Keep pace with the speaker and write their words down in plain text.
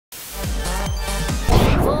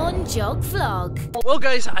Jog Vlog. Well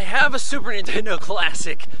guys, I have a Super Nintendo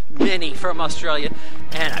Classic Mini from Australia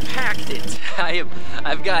and I've hacked it.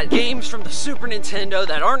 I've got games from the Super Nintendo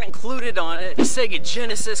that aren't included on it, Sega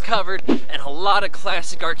Genesis covered, and a lot of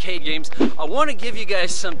classic arcade games. I want to give you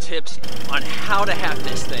guys some tips on how to hack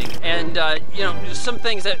this thing and you know, just some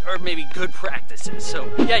things that are maybe good practices. So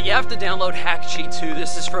yeah, you have to download Hack Cheat 2.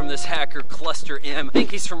 This is from this hacker Cluster M. I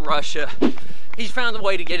think he's from Russia. He's found a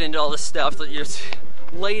way to get into all this stuff. There's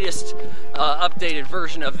latest updated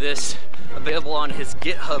version of this available on his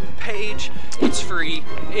GitHub page. It's free,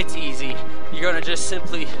 it's easy. You're gonna just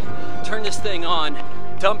simply turn this thing on,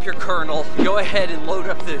 dump your kernel, go ahead and load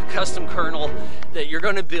up the custom kernel that you're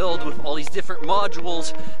going to build with all these different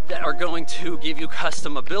modules that are going to give you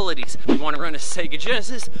custom abilities. You want to run a Sega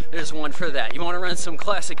Genesis, there's one for that. You want to run some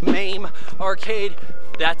classic MAME arcade,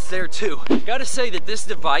 that's there too. Gotta say that this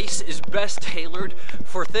device is best tailored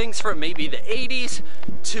for things from maybe the 80s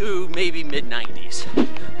to maybe mid-90s.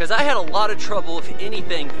 Because I had a lot of trouble with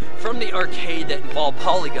anything from the arcade that involved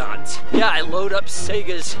polygons. Yeah, I load up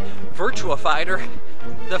Sega's Virtua Fighter.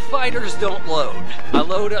 The fighters don't load. I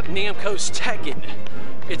load up Namco's Tekken.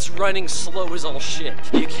 It's running slow as all shit.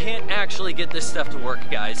 You can't actually get this stuff to work,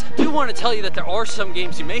 guys. I do want to tell you that there are some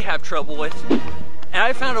games you may have trouble with, and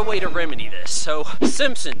I found a way to remedy this. So,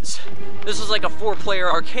 Simpsons. This is like a 4-player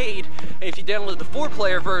arcade, and if you download the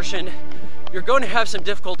 4-player version, you're going to have some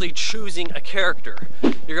difficulty choosing a character.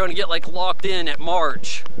 You're going to get like locked in at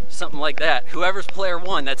Marge, something like that. Whoever's player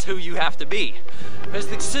 1, that's who you have to be. Because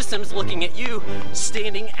the system's looking at you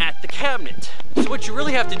standing at the cabinet. So what you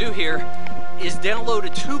really have to do here is download a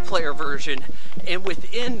 2-player version, and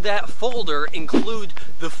within that folder include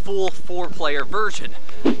the full 4-player version.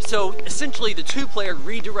 So essentially the 2-player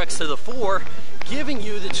redirects to the 4, giving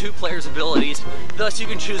you the 2 players' abilities. Thus you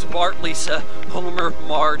can choose Bart, Lisa, Homer,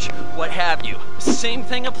 Marge, what have you. Same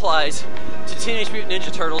thing applies to Teenage Mutant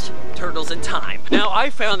Ninja Turtles, Turtles in Time. Now I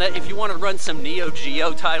found that if you want to run some Neo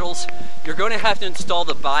Geo titles, you're going to have to install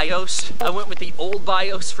the BIOS. I went with the old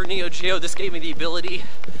BIOS for Neo Geo. This gave me the ability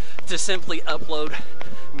to simply upload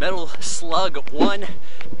Metal Slug 1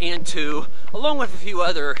 and 2, along with a few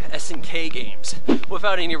other SNK games,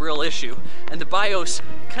 without any real issue. And the BIOS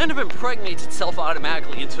kind of impregnates itself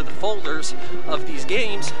automatically into the folders of these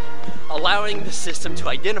games, allowing the system to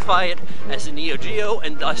identify it as a Neo Geo,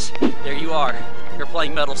 and thus, there you are. You're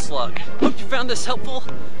playing Metal Slug. Hope you found this helpful.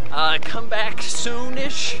 Come back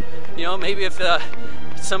soonish. You know, maybe if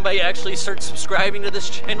somebody actually starts subscribing to this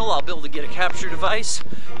channel, I'll be able to get a capture device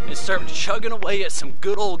and start chugging away at some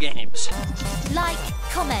good old games. Like,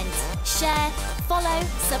 comment, share, follow,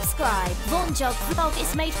 subscribe. Vaughan Jog Vlog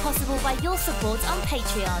is made possible by your support on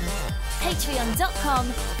Patreon.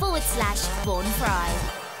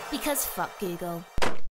 Patreon.com/VaughanFry. Because fuck Google.